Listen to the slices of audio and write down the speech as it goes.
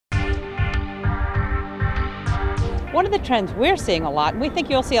One of the trends we're seeing a lot, and we think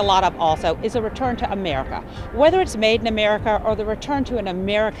you'll see a lot of also, is a return to America. Whether it's made in America or the return to an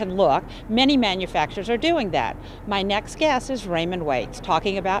American look, many manufacturers are doing that. My next guest is Raymond Waits,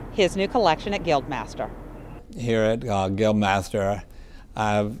 talking about his new collection at GuildMaster. Here at GuildMaster,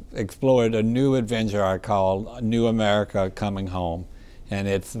 I've explored a new adventure I call New America Coming Home. And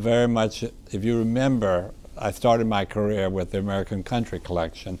it's very much, if you remember, I started my career with the American Country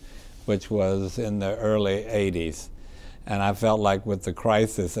Collection, which was in the early 80s. And I felt like with the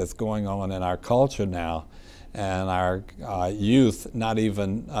crisis that's going on in our culture now, and our youth not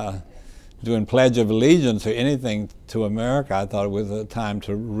even doing Pledge of Allegiance or anything to America, I thought it was a time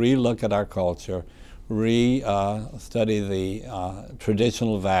to re-look at our culture, study the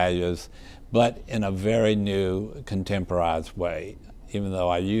traditional values, but in a very new, contemporized way. Even though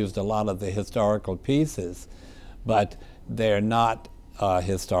I used a lot of the historical pieces, but they're not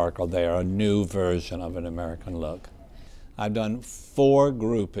historical, they are a new version of an American look. I've done 4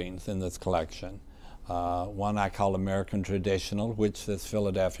 groupings in this collection. One I call American Traditional, which this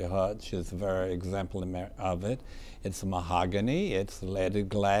Philadelphia Hutch is a very example of it. It's mahogany, it's leaded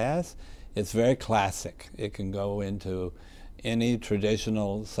glass, it's very classic. It can go into any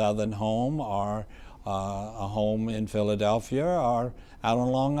traditional Southern home or a home in Philadelphia or out on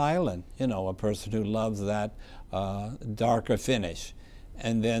Long Island, you know, a person who loves that darker finish.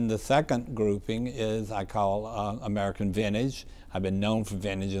 And then the second grouping is I call American Vintage. I've been known for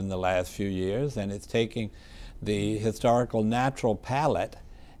vintage in the last few years, and it's taking the historical natural palette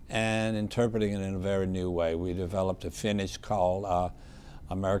and interpreting it in a very new way. We developed a finish called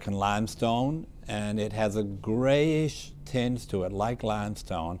American Limestone, and it has a grayish tinge to it, like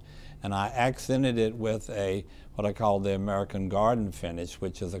limestone, and I accented it with what I call the American Garden finish,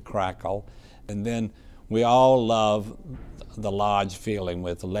 which is a crackle. And then we all love the lodge feeling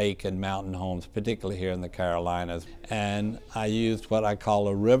with lake and mountain homes, particularly here in the Carolinas. And I used what I call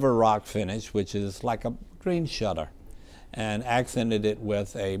a river rock finish, which is like a green shutter, and accented it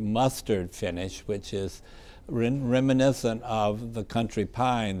with a mustard finish, which is reminiscent of the country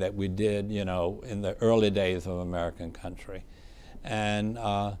pine that we did, you know, in the early days of American country. And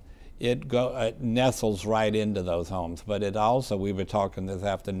it nestles right into those homes. But it also, we were talking this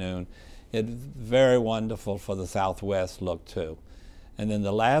afternoon, it's very wonderful for the Southwest look too. And then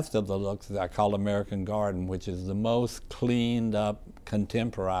the last of the looks I call American Garden, which is the most cleaned up,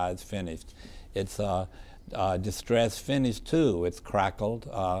 contemporized finish. It's a distressed finish too. It's crackled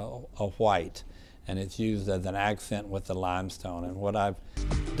a white, and it's used as an accent with the limestone. And what I've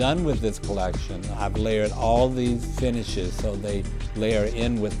done with this collection, I've layered all these finishes so they layer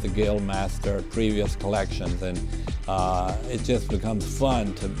in with the GuildMaster previous collections, and it just becomes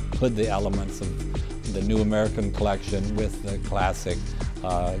fun to put the elements of the New American collection with the classic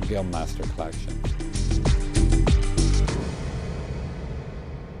GuildMaster collection.